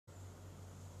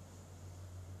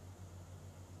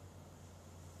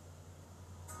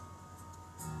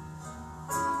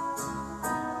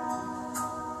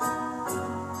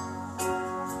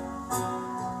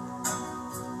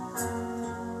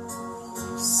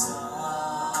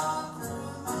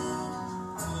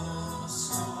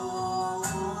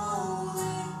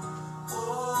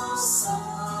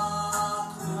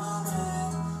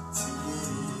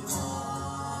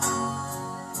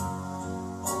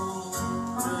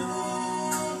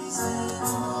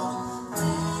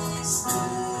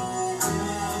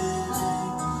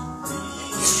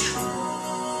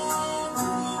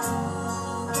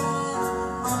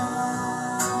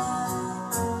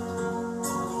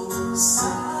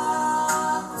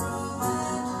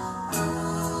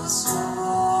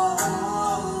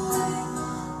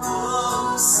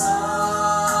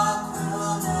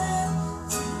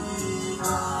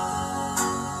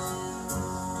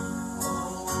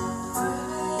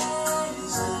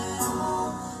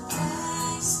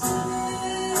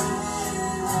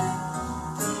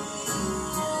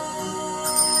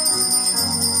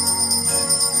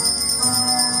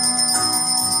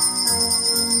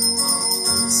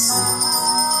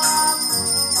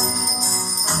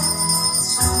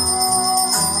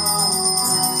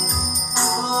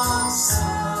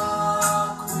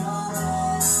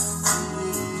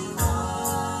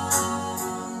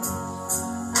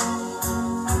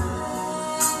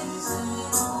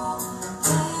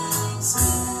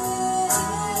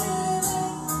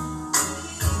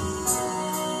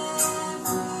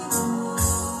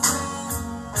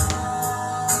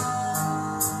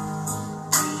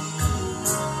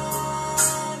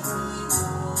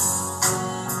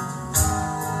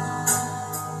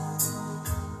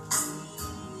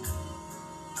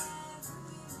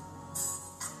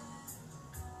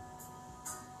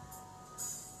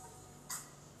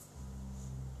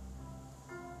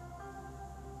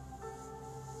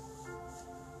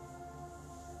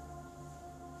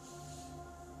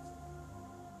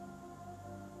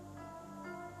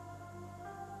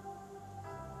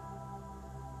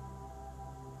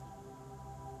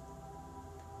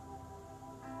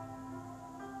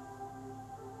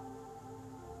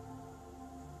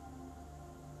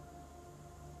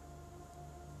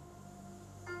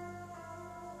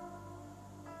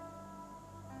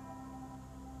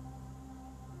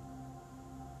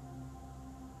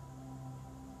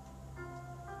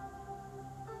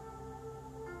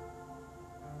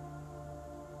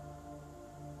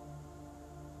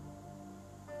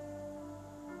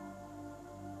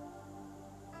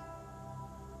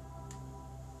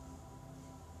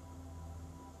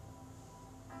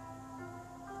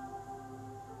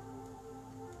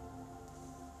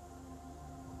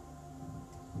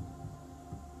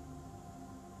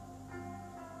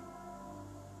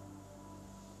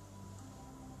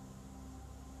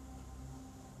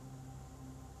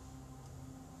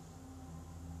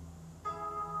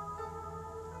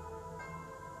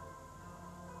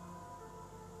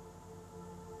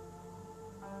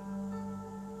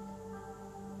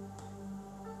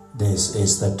This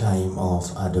is the time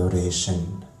of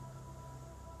adoration.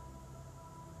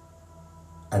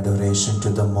 Adoration to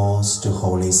the most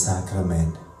holy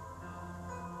sacrament.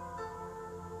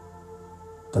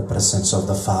 The presence of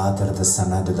the Father, the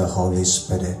Son, and the Holy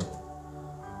Spirit.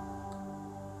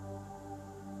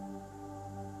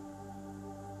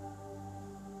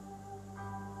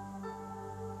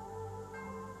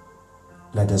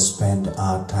 Let us spend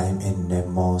our time in a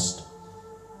most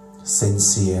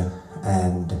sincere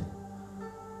and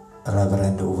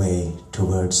reverent way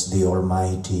towards the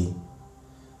Almighty,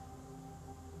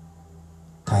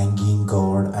 thanking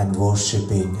God and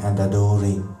worshipping and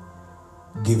adoring,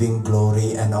 giving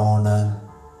glory and honor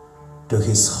to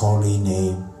His holy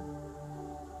name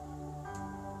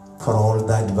for all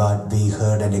that what we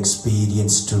heard and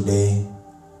experienced today,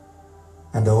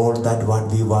 and all that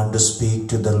what we want to speak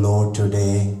to the Lord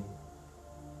today,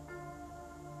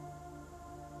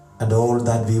 and all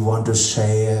that we want to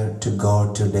share to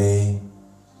God today.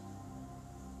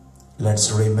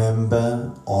 Let's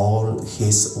remember all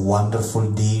His wonderful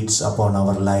deeds upon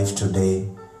our life today,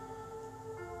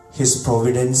 His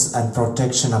providence and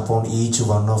protection upon each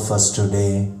one of us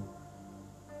today.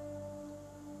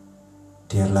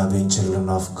 Dear loving children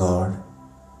of God,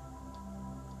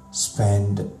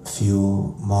 spend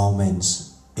few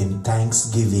moments in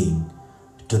thanksgiving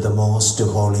to the most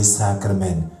holy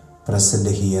sacrament present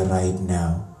here right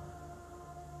now.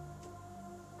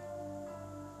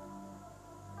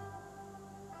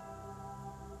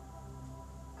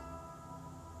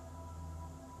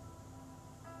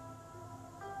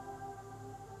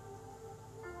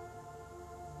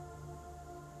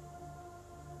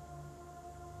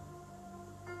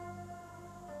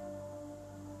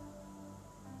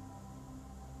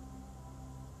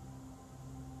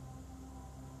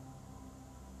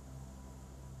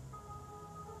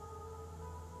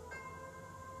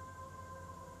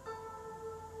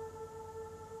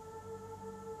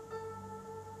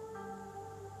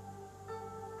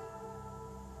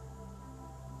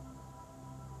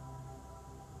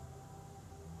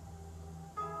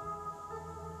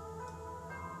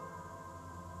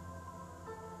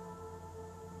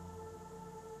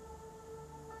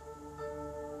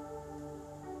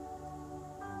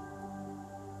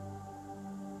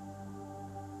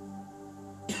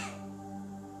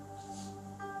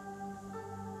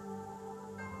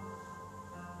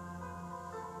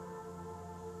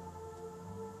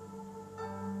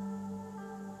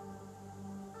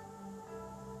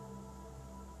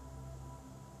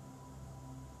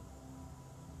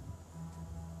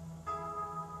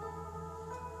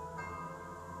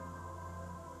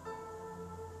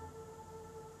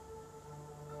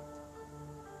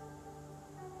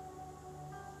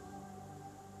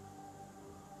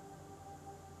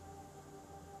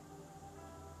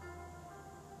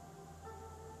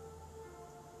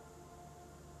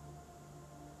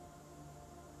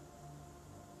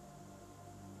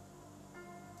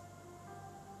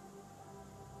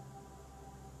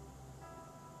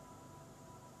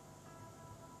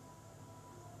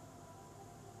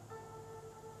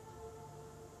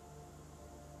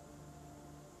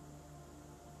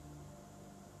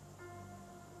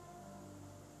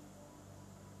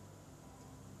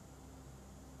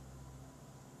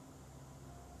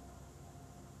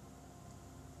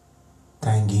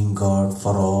 Thanking God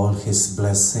for all His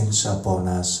blessings upon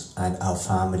us and our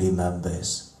family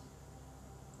members.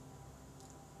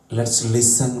 Let's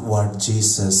listen what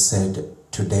Jesus said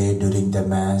today during the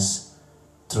Mass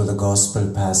through the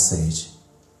Gospel passage.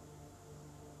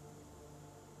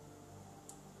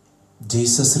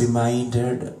 Jesus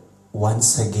reminded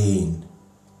once again,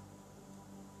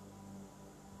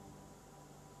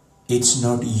 "It's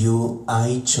not you,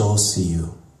 I chose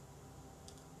you.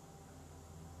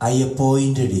 I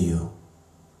appointed you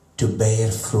to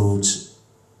bear fruits,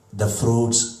 the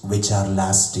fruits which are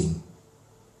lasting."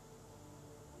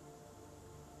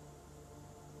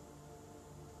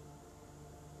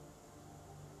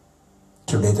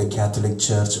 Today the Catholic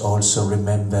Church also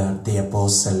remembered the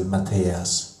Apostle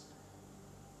Matthias,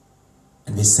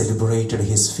 and we celebrated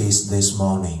his feast this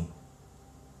morning.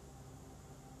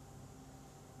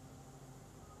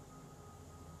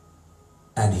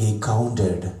 And he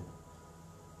counted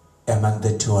among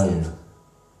the 12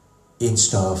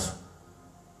 instead of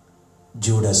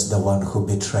Judas, the one who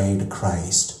betrayed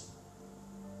Christ.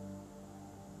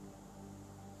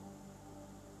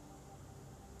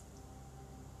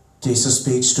 Jesus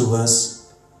speaks to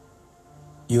us,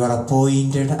 "You are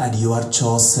appointed and you are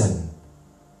chosen.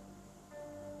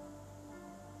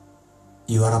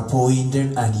 You are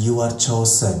appointed and you are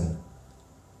chosen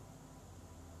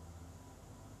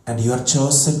And you are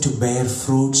chosen to bear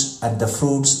fruits, and the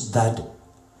fruits that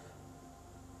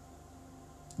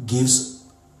gives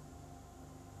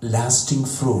lasting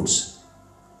fruits.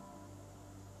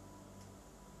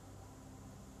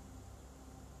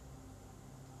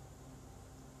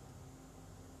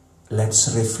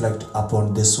 Let's reflect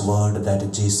upon this word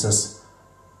that Jesus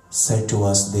said to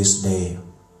us this day.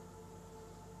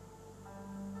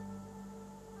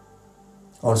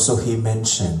 Also, he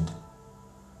mentioned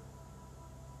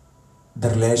the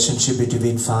relationship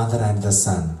between Father and the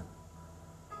Son.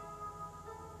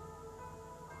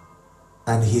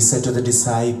 And he said to the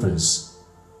disciples,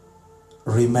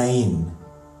 remain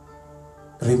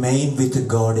with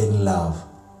God in love.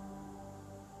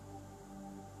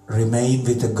 Remain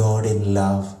with God in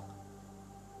love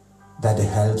that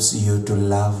helps you to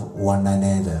love one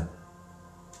another.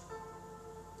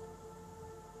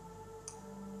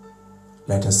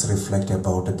 Let us reflect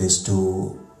about these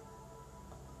two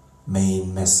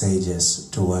main messages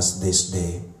to us this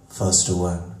day. First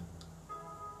one,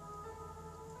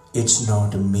 it's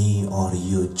not me or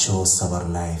you chose our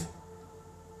life.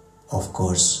 Of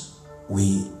course,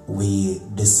 we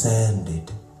discerned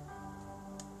it.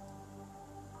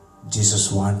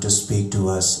 Jesus wants to speak to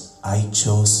us. I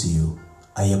chose you.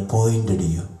 I appointed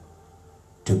you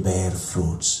to bear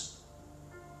fruits.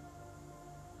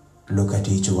 Look at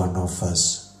each one of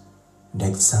us and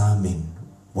examine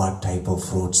what type of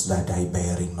fruits that I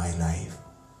bear in my life.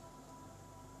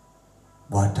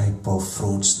 What type of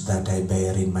fruits that I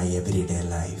bear in my everyday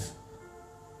life.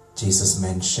 Jesus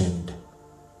mentioned,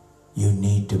 you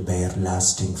need to bear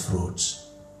lasting fruits.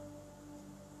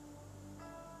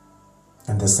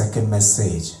 And the second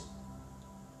message,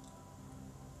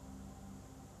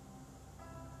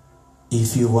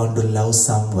 if you want to love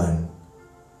someone,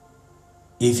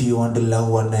 if you want to love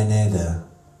one another,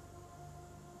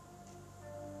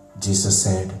 Jesus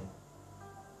said,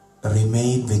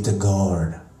 remain with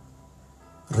God.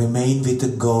 Remain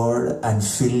with God and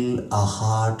fill a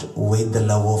heart with the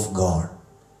love of God.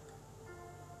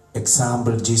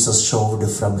 Example Jesus showed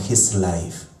from his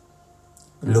life.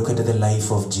 Look at the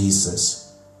life of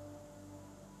Jesus.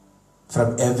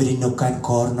 From every nook and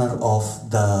corner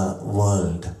of the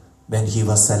world when he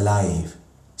was alive,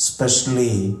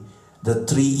 especially the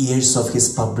 3 years of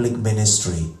his public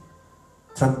ministry,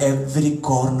 from every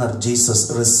corner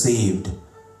Jesus received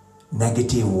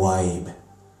negative vibe.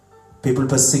 People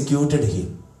persecuted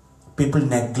him. People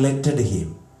neglected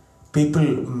him. People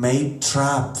made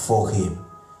trap for him.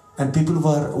 And people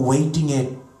were waiting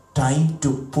a time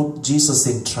to put Jesus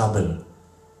in trouble.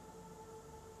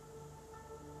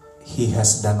 He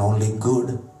has done only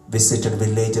good, visited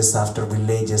villages after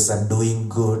villages and doing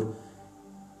good,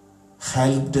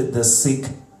 helped the sick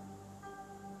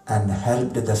and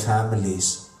helped the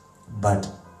families. But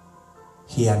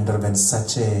he underwent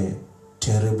such a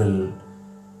terrible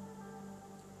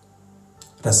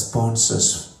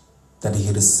responses that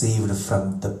he received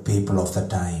from the people of the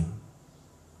time.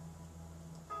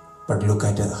 But look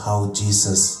at how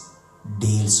Jesus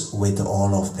deals with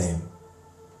all of them.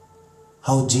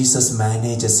 How Jesus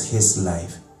manages his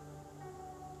life.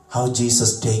 How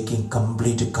Jesus taking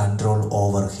complete control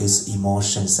over his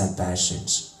emotions and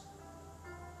passions.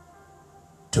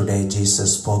 Today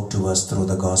Jesus spoke to us through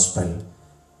the gospel.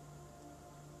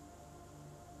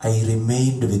 I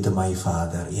remained with my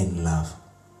Father in love.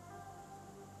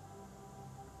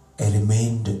 I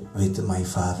remained with my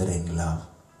Father in love.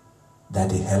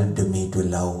 That helped me to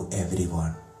love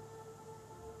everyone.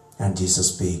 And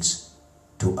Jesus speaks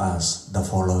to us, the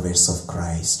followers of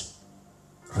Christ.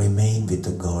 Remain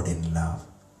with God in love.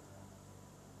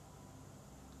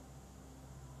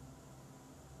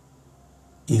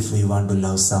 If we want to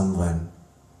love someone,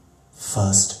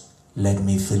 first let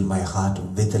me fill my heart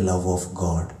with the love of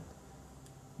God.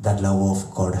 That love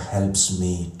of God helps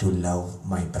me to love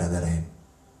my brethren,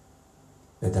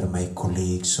 whether my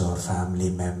colleagues or family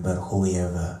member,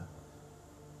 whoever.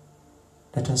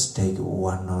 Let us take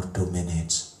 1 or 2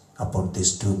 minutes upon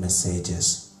these 2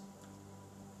 messages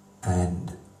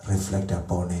and reflect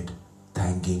upon it,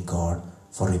 thanking God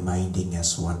for reminding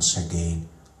us once again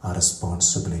our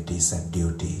responsibilities and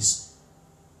duties.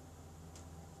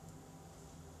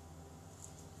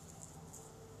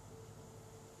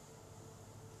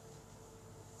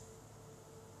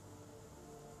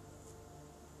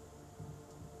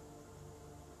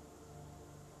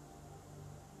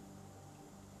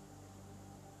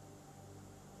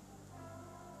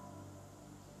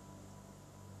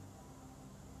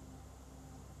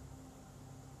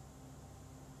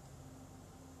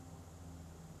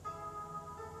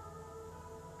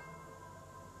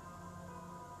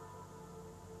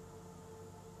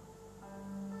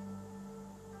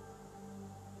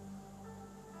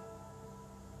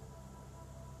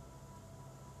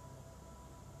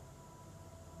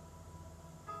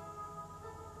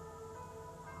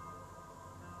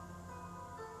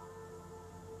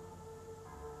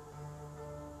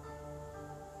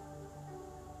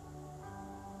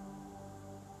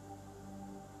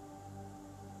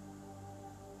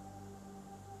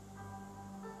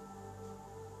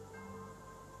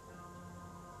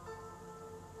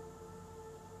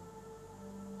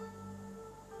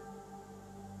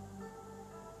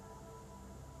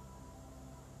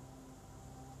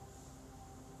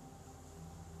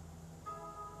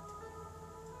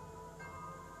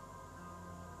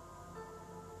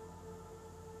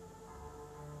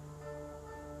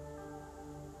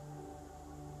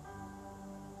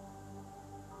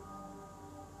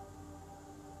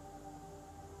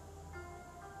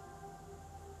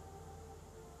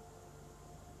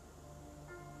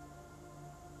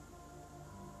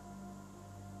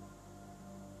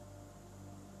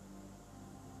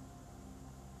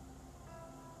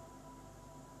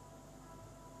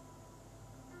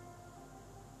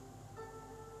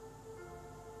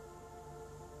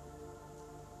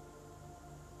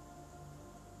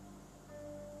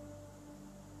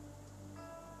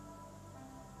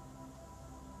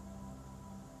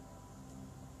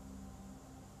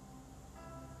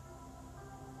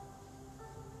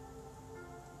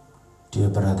 Dear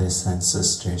brothers and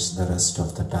sisters, the rest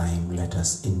of the time let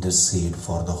us intercede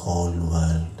for the whole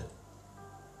world.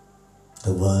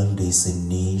 The world is in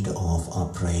need of our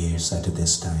prayers at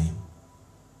this time.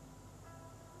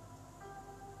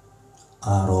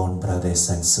 Our own brothers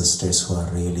and sisters who are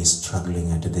really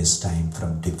struggling at this time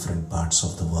from different parts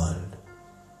of the world.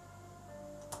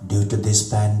 Due to this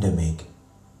pandemic,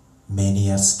 many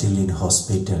are still in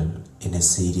hospital in a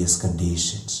serious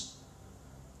conditions.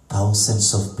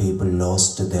 Thousands of people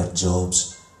lost their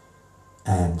jobs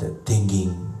and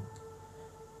thinking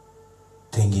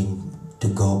to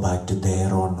go back to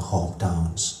their own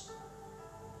hometowns,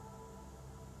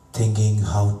 thinking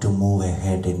how to move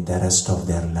ahead in the rest of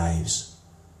their lives.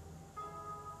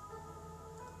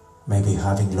 Maybe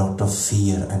having a lot of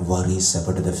fear and worries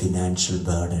about the financial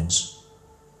burdens.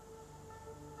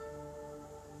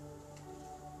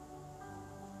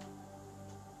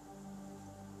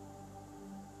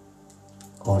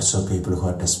 Also people who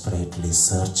are desperately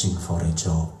searching for a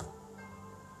job.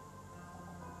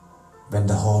 When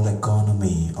the whole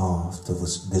economy of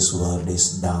this world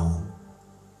is down,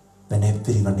 when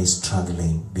everyone is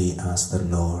struggling, we ask the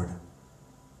Lord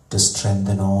to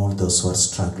strengthen all those who are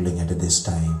struggling at this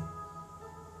time.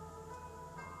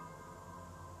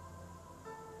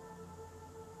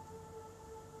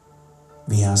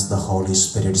 We ask the Holy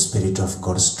Spirit, Spirit of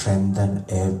God, strengthen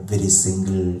every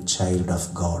single child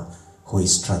of God who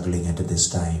is struggling at this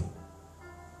time.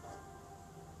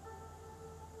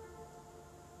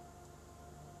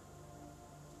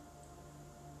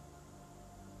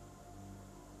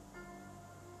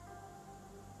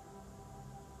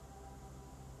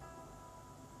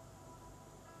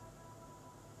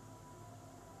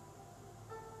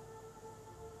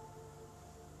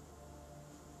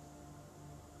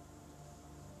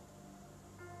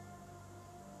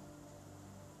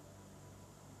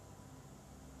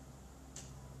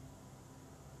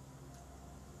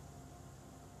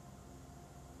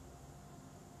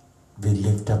 We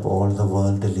lift up all the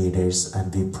world leaders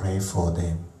and we pray for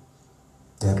them,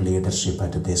 their leadership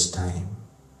at this time.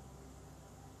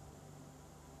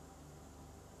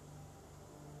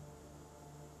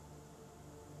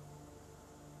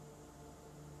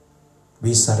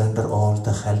 We surrender all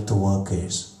the health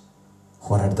workers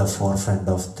who are at the forefront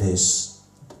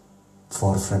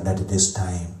at this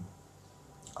time,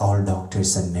 all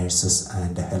doctors and nurses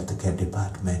and healthcare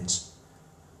departments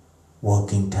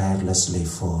working tirelessly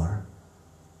for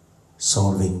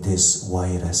solving this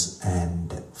virus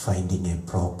and finding a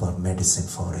proper medicine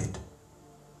for it.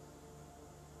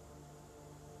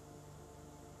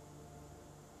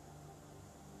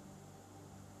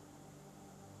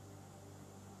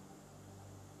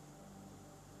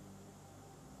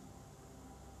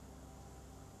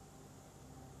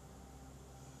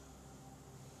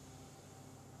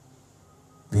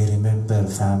 We remember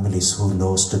families who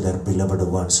lost their beloved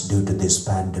ones due to this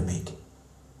pandemic.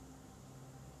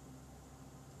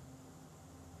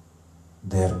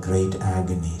 Their great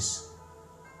agonies,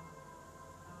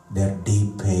 their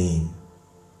deep pain.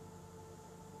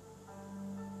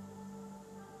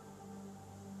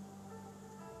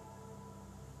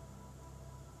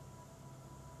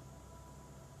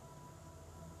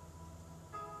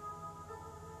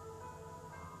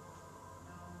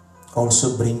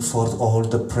 Also bring forth all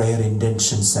the prayer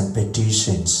intentions and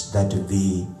petitions that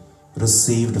we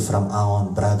received from our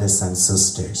brothers and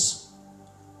sisters.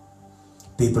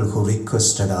 People who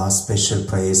requested our special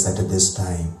prayers at this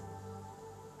time.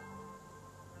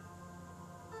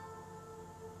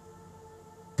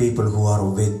 People who are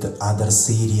with other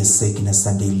serious sickness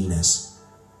and illness,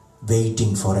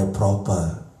 waiting for a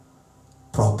proper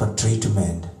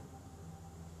treatment.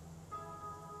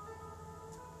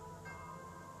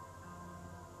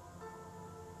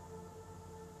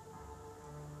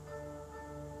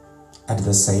 At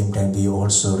the same time, we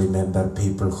also remember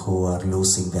people who are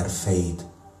losing their faith.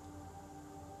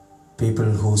 People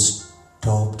who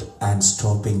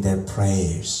stopping their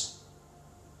prayers.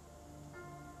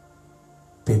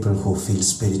 People who feel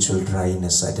spiritual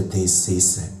dryness at this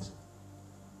season.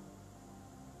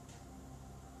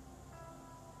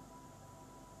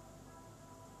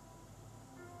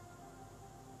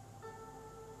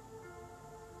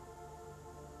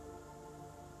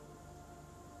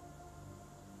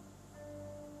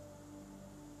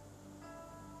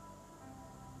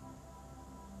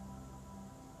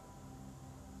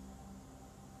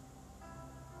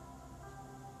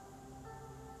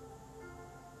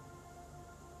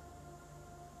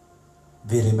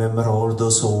 We remember all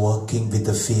those who are working with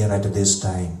the fear at this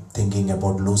time, thinking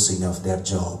about losing of their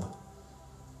job.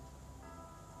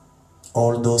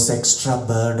 All those extra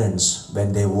burdens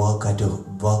when they work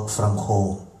from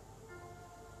home.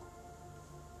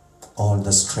 all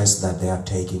the stress that they are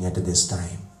taking at this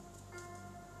time.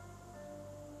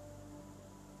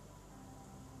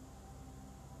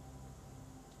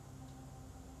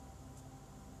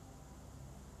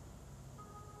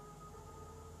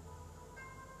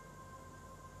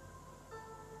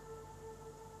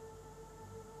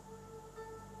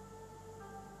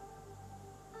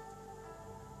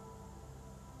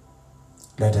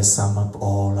 Let us sum up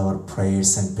all our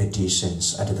prayers and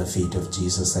petitions at the feet of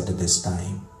Jesus at this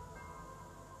time.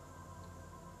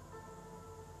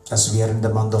 As we are in the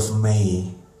month of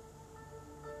May,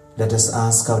 let us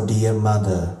ask our dear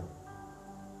Mother,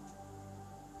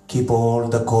 keep all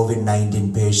the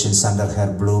COVID-19 patients under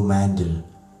her blue mantle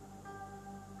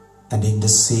and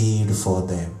intercede for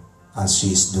them as she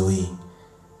is doing.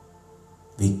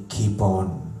 We keep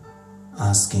on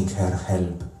asking her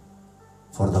help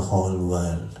for the whole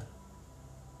world.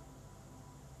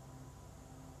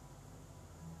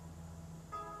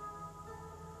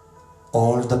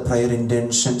 All the prayer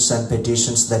intentions and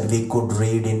petitions that we could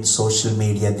read in social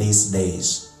media these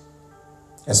days,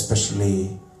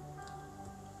 especially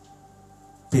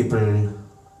people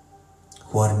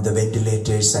who are in the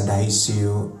ventilators and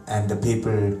ICU, and the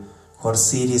people who are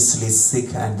seriously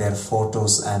sick, and their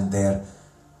photos and their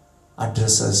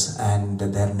addresses and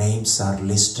their names are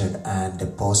listed and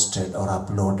posted or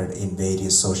uploaded in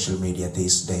various social media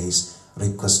these days,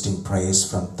 requesting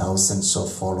prayers from thousands of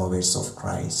followers of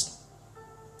Christ.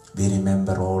 We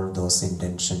remember all those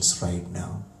intentions right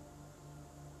now.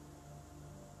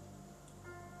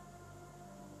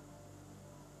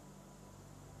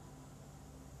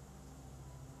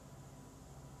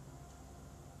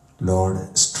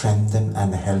 Lord, strengthen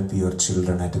and help your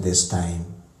children at this time,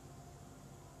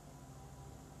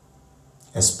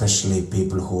 especially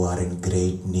people who are in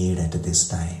great need at this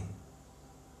time.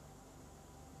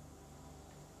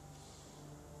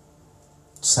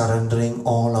 Surrendering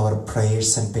all our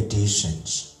prayers and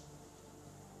petitions,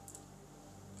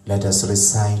 let us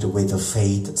recite with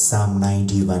faith Psalm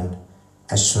 91,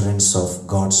 assurance of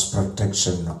God's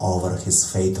protection over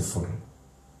His faithful.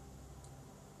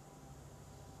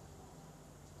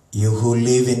 You who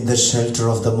live in the shelter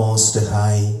of the Most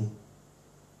High,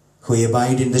 who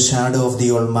abide in the shadow of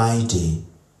the Almighty,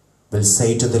 will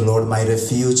say to the Lord, my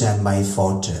refuge and my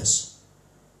fortress,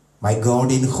 my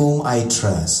God in whom I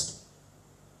trust.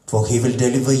 For He will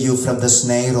deliver you from the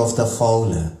snare of the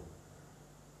fowler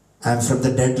and from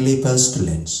the deadly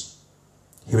pestilence.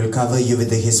 He will cover you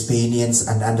with His pinions,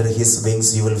 and under His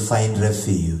wings you will find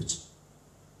refuge.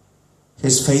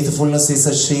 His faithfulness is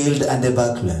a shield and a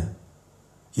buckler.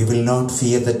 You will not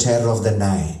fear the terror of the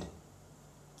night,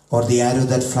 or the arrow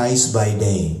that flies by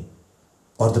day,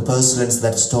 or the pestilence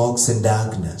that stalks in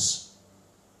darkness,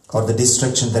 or the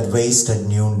destruction that wastes at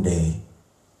noonday.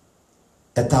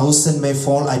 1,000 may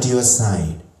fall at your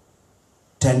side,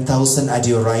 10,000 at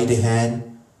your right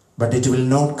hand, but it will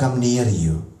not come near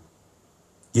you.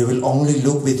 You will only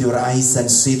look with your eyes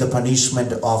and see the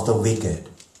punishment of the wicked,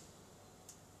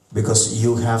 because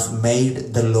you have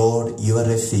made the Lord your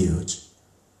refuge,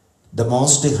 the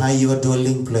Most High your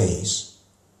dwelling place.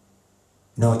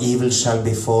 No evil shall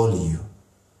befall you,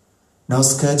 no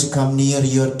scourge come near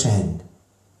your tent,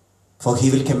 for He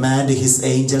will command His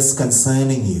angels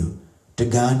concerning you to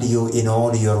guard you in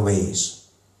all your ways.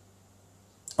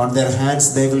 On their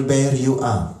hands they will bear you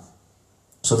up,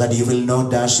 so that you will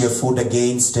not dash your foot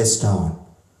against a stone.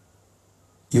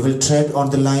 You will tread on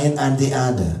the lion and the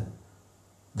adder,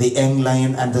 the young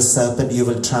lion and the serpent you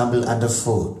will trample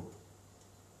underfoot.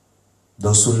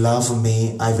 Those who love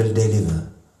me I will deliver.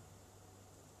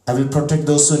 I will protect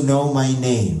those who know my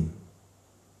name.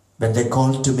 When they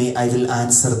call to me, I will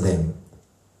answer them.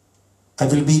 I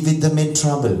will be with them in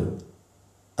trouble.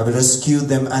 I will rescue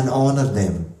them and honor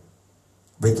them.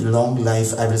 With long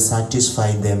life I will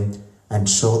satisfy them and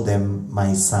show them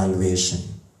my salvation.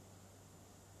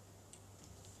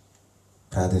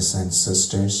 Brothers and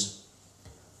sisters,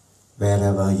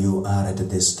 wherever you are at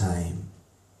this time,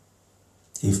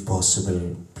 if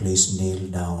possible, please kneel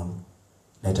down.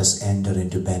 Let us enter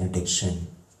into benediction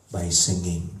by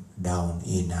singing down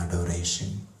in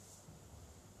adoration.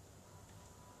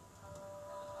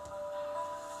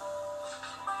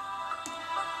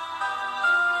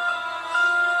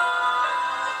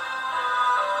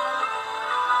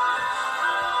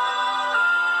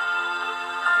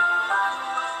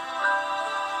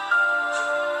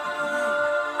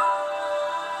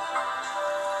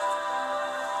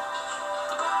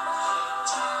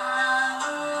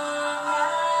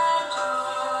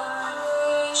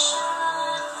 Adoration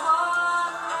for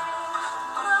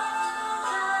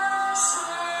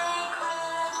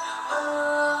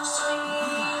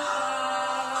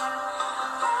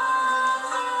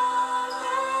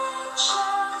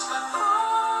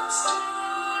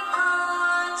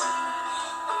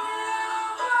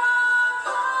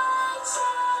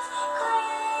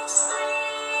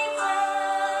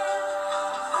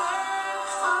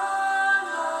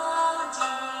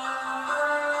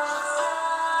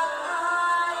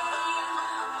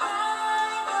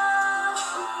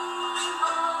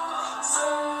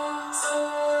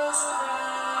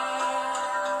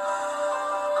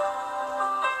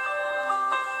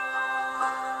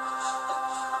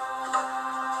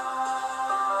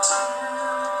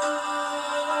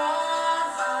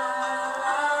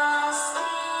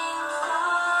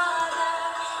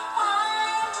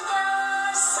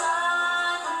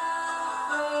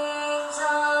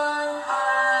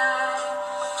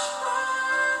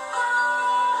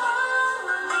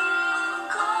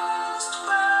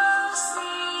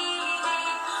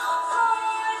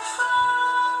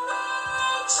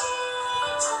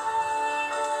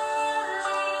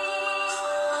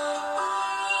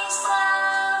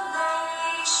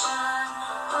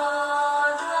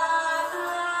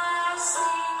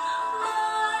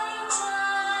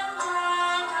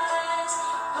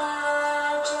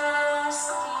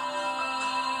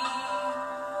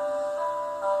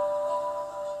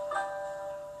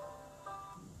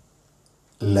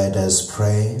Let us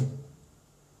pray.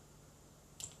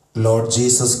 Lord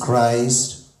Jesus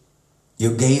Christ,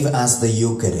 you gave us the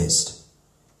Eucharist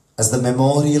as the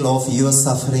memorial of your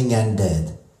suffering and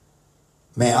death.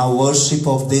 May our worship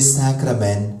of this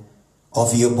sacrament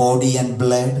of your body and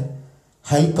blood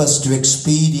help us to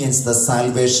experience the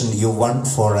salvation you won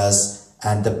for us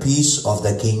and the peace of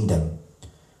the kingdom,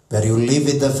 where you live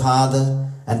with the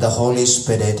Father and the Holy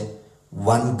Spirit,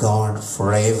 one God,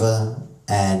 forever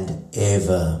and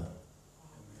ever.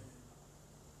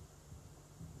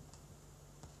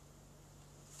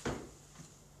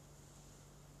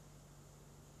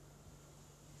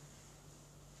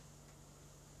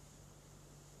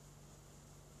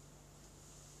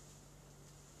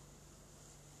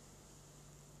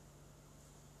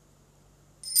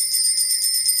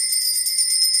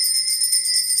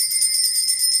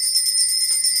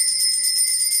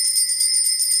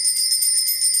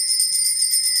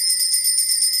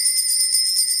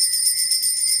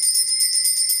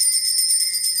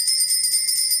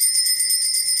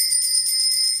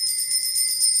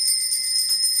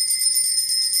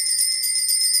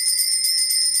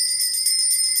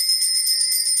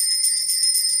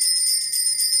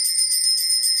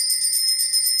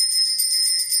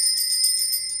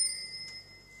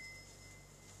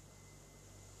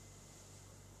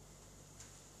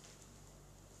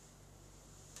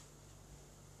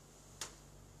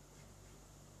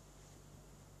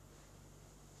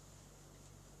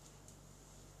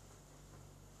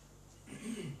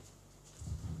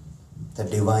 The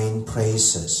divine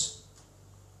praises.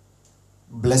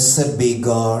 Blessed be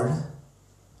God,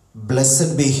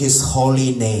 blessed be his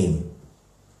holy name,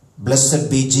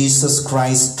 blessed be Jesus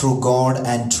Christ, true God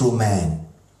and true man.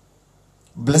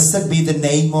 Blessed be the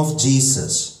name of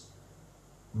Jesus,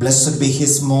 blessed be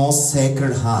his most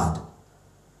sacred heart,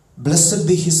 blessed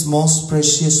be his most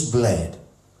precious blood,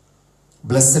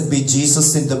 blessed be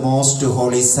Jesus in the most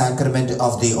holy sacrament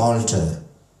of the altar.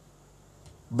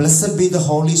 Blessed be the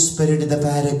Holy Spirit, the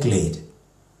Paraclete.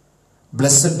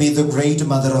 Blessed be the great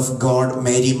Mother of God,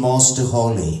 Mary Most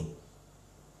Holy.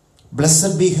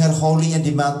 Blessed be her holy and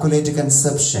immaculate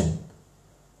conception.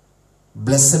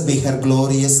 Blessed be her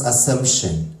glorious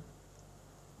assumption.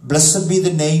 Blessed be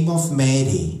the name of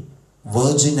Mary,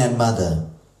 Virgin and Mother.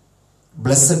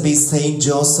 Blessed be Saint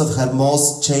Joseph, her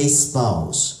most chaste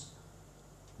spouse.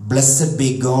 Blessed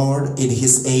be God in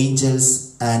his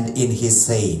angels and in his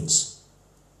saints.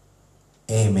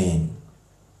 Amen.